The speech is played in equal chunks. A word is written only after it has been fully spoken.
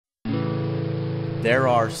There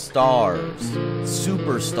are stars,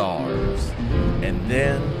 superstars, and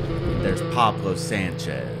then there's Pablo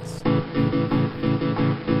Sanchez.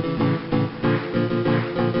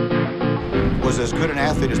 Was as good an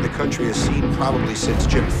athlete as the country has seen probably since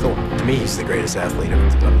Jim Thorpe. To me, he's the greatest athlete of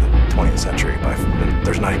the 20th century.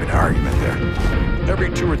 There's not even an argument there.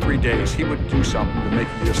 Every 2 or 3 days, he would do something to make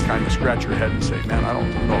you just kind of scratch your head and say, man, I don't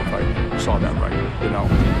know if I saw that right, you know?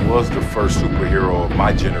 He was the first superhero of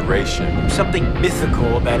my generation. Something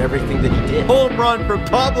mythical about everything that he did. Home run for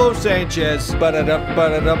Pablo Sanchez. He was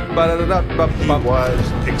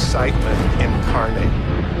excitement incarnate.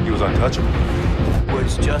 He was untouchable.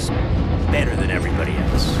 Was just better than everybody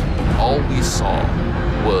else. All we saw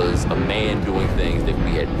was a man doing things that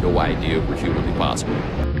we had no idea were humanly possible.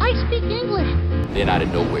 I speak English. Then out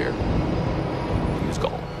of nowhere, he was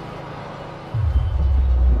gone.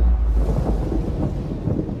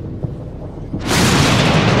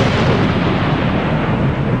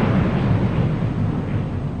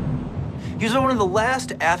 He was one of the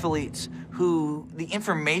last athletes who the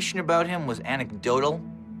information about him was anecdotal,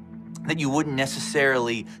 that you wouldn't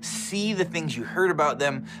necessarily see the things you heard about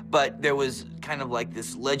them, but there was kind of like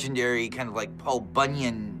this legendary, kind of like Paul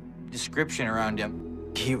Bunyan description around him.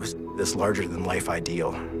 He was this larger-than-life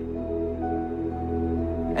ideal.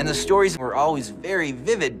 And the stories were always very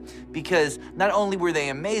vivid because not only were they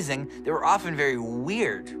amazing, they were often very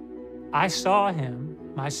weird. I saw him,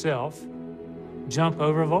 myself, jump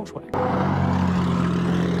over a Volkswagen.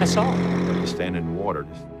 I saw him. Standing in the water,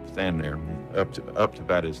 just standing there, up to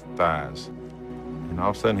about his thighs. And all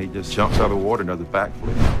of a sudden, he just jumps out of the water and does a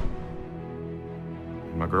backflip.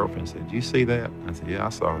 And my girlfriend said, "Did you see that?" I said, "Yeah, I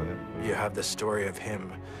saw that." You have the story of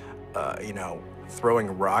him,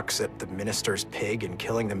 throwing rocks at the minister's pig and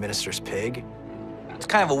killing the minister's pig. It's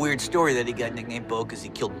kind of a weird story that he got nicknamed Bo because he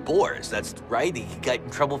killed boars. That's right? He got in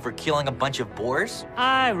trouble for killing a bunch of boars?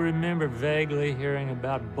 I remember vaguely hearing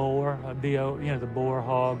about boar, the boar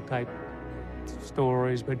hog type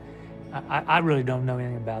stories, but I really don't know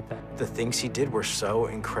anything about that. The things he did were so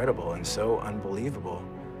incredible and so unbelievable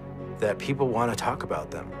that people want to talk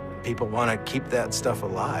about them. People want to keep that stuff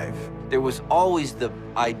alive. There was always the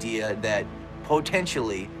idea that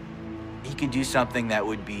potentially he could do something that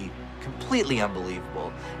would be completely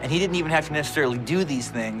unbelievable. And he didn't even have to necessarily do these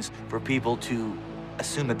things for people to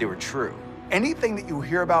assume that they were true. Anything that you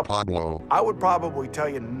hear about Pablo, I would probably tell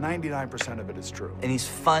you 99% of it is true. And he's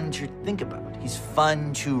fun to think about. He's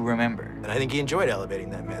fun to remember. And I think he enjoyed elevating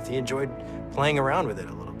that myth. He enjoyed playing around with it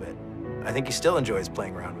a little bit. I think he still enjoys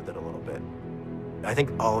playing around with it a little bit. I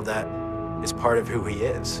think all of that is part of who he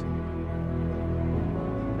is.